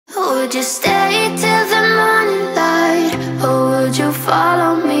would you stay till the morning light? Or would you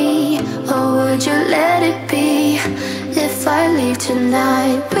follow me? Or would you let it be? If I leave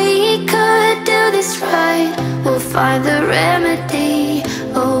tonight, we could do this right. We'll find the remedy.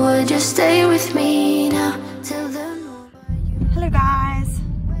 Or would you stay with me now till the morning? Hello guys.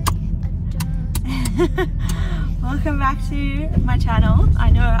 Welcome back to my channel. I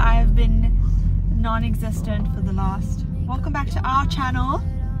know I've been non-existent for the last... Welcome back to our channel.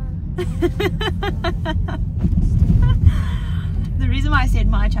 The reason why I said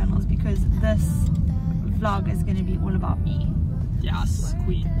my channel is because this vlog is going to be all about me. Yes,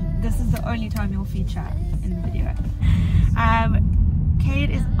 queen. This is the only time you'll feature in the video. Cade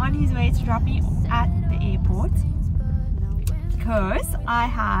is on his way to drop me at the airport because I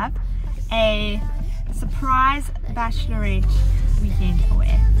have a surprise bachelorette weekend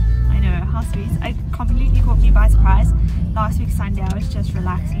away. I know, how sweet. It completely caught me by surprise. Last week Sunday I was just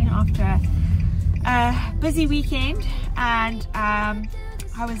relaxing after a busy weekend, and I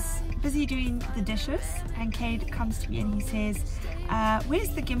was busy doing the dishes, and Cade comes to me and he says, where's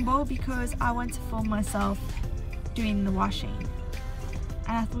the gimbal, because I want to film myself doing the washing.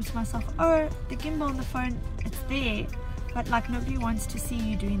 And I thought to myself, oh, the gimbal on the phone, it's there, but like nobody wants to see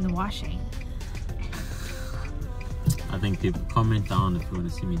you doing the washing. I think people comment down if you want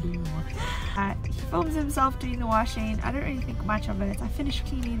to see me doing the washing. He films himself doing the washing. I don't really think much of it. I finished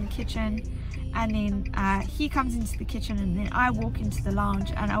cleaning the kitchen, and then he comes into the kitchen, and then I walk into the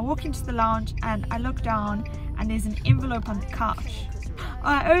lounge, and I walk into the lounge and I look down and there's an envelope on the couch.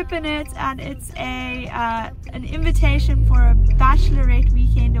 I open it and it's an invitation for a bachelorette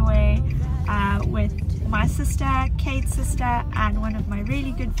weekend away with my sister, Cade's sister, and one of my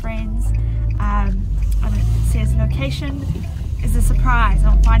really good friends. And it says location is a surprise.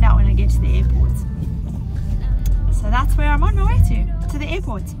 I'll find out when I get to the airport. So that's where I'm on my way to the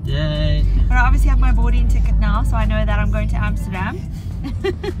airport. Yay! But I obviously have my boarding ticket now, so I know that I'm going to Amsterdam.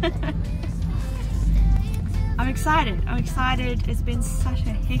 I'm excited. It's been such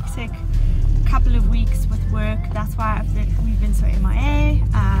a hectic couple of weeks with work. That's why we've been so MIA.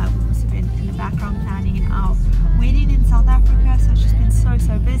 We've also been in the background planning our wedding in South Africa, so it's just been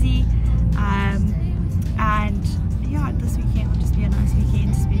so busy. And yeah, this weekend will just be a nice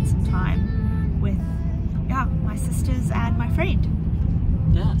weekend to spend some time with my sisters and my friend.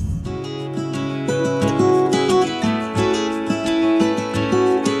 Yes.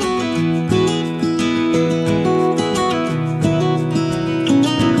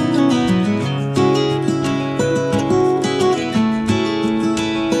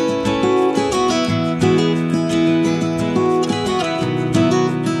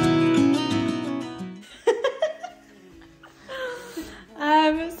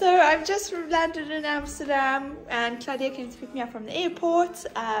 So I've just landed in Amsterdam, and Claudia came to pick me up from the airport,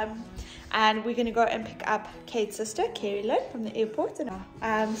 and we're gonna go and pick up Cade's sister, Carolyn, from the airport.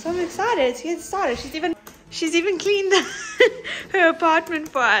 And so I'm excited to get started. She's even cleaned her apartment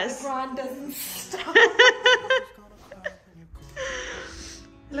for us. The grind doesn't stop.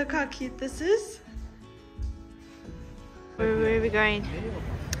 Look how cute this is. Where are we going?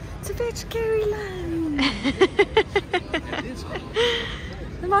 To fetch Carolyn.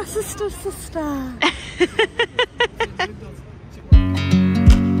 My sister's sister.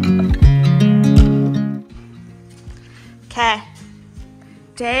 Okay,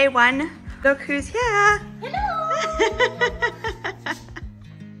 day one. Look who's here. Hello.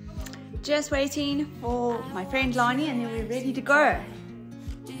 Just waiting for my friend Lani, and then we're ready to go.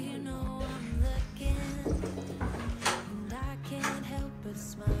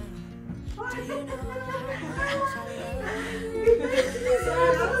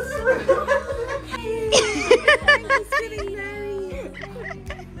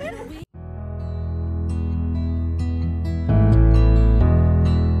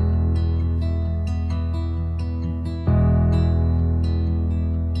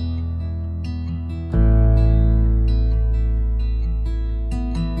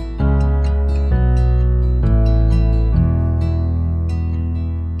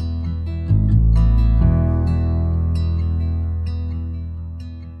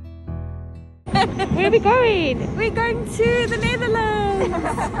 Where are we going? We're going to the Netherlands.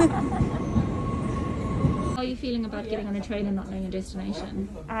 How are you feeling about getting on a train and not knowing your destination?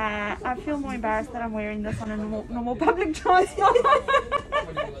 I feel more embarrassed that I'm wearing this on a normal public transport.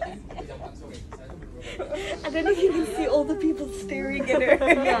 I don't know if you can see all the people staring at her.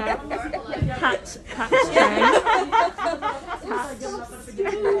 Yeah. Cut train.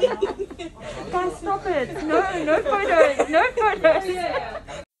 Guys, stop it. No photos. No photos.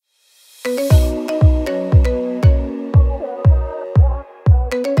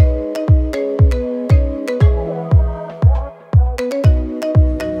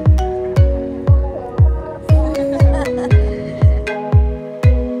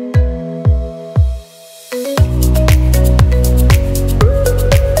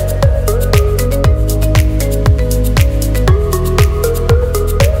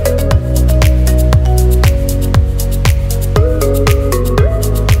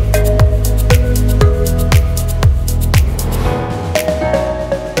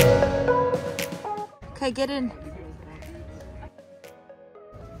 Okay, get in.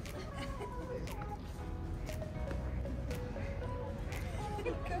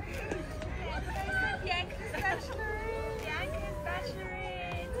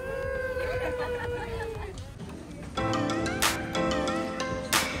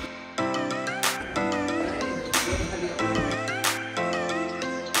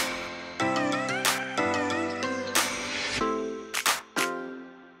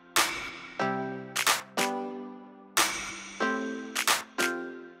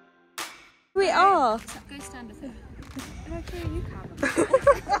 We are. Go stand with her. You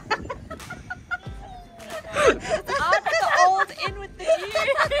out the old, in with the new.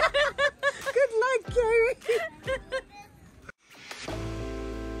 Good luck, Carrie.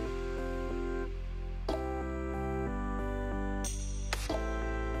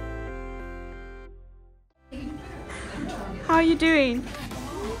 How are you doing?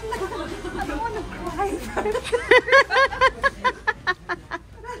 I don't want to cry.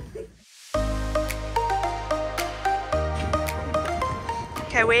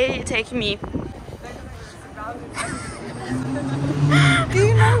 Okay, where are you taking me? Do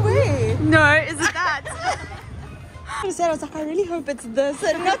you know where? No, is it that? I was like, I really hope it's this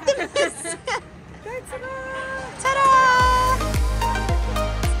and not this. Ta-da!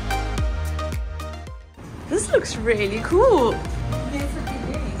 This looks really cool.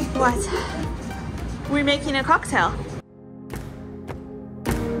 What? We're making a cocktail.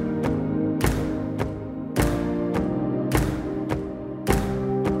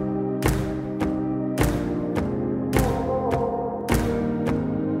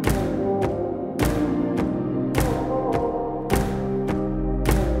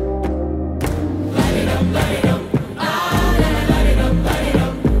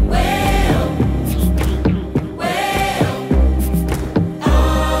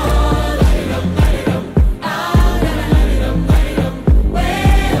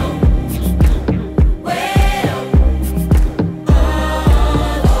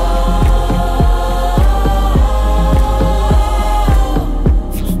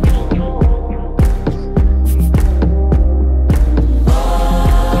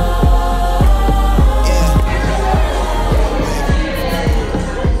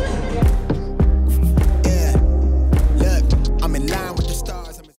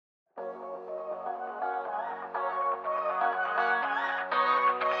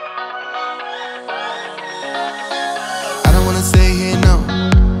 Stay here, no,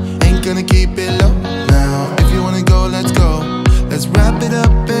 ain't gonna keep it low now. If you wanna go, let's go. Let's wrap it up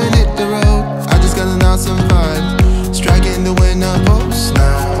and hit the road. I just got an awesome vibe, striking the winner post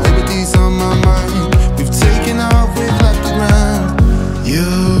now. Liberty's on my mind. We've taken off, we've left the ground. You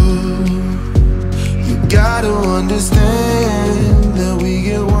gotta understand that we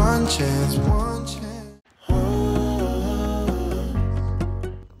get one chance, one chance.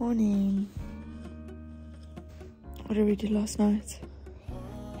 Morning. What did we do last night?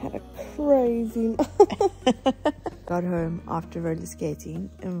 Had a crazy got home after roller skating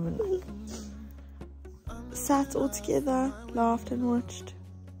and sat all together, laughed and watched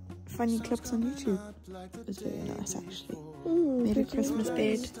funny clips on YouTube. It was very nice actually. Made a Christmas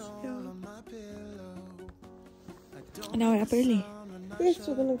bed. Yeah. And now we're up early. Yes,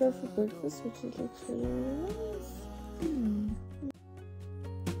 we're gonna go for breakfast, which is like really nice.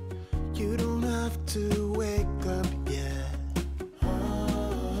 You don't have to wake up yet.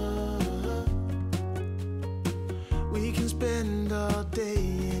 We can spend all day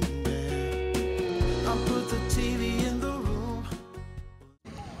in bed. I'll put the TV in the room.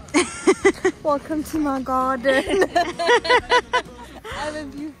 Welcome to my garden. I have a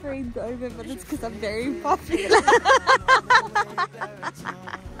few friends over, but it's because I'm very popular.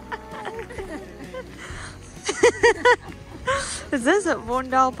 Is this at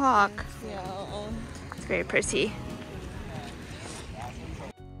Vondel Park? Yeah. It's very pretty.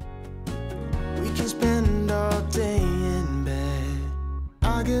 We can spend all day in bed.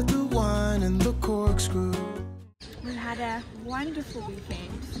 I get the wine and the corkscrew. We had a wonderful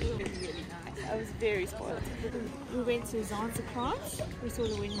weekend. It was really nice. I was very spoiled. We went to Zanzibar. We saw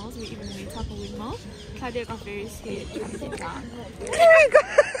the windmills. We even went up a windmill. Claudia got very scared trying to get down. Oh my god!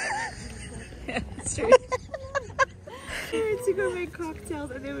 Yeah, it's true. We went to go make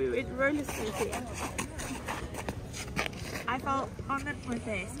cocktails and then we went roller skating. I fell on my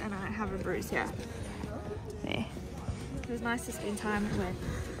face and I have a bruise here. There. It was nice to spend time with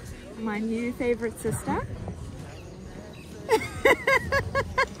my new favourite sister.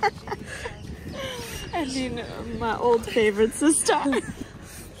 And then my old favourite sister.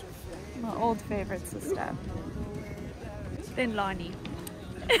 My old favourite sister. Then Lani.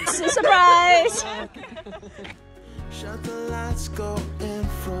 Surprise! Shut the lights, go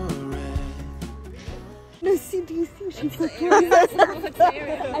infrared. No, see, do you see? She's like,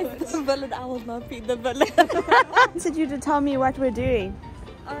 I stumble and I will not be the villain. I wanted you to tell me what we're doing.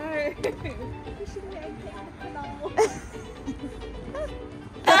 Oh.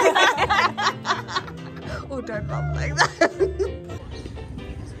 Oh, don't laugh like that.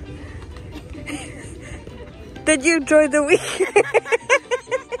 Did you enjoy the week?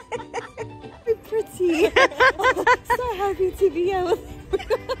 Pretty. So happy to be here with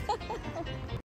you.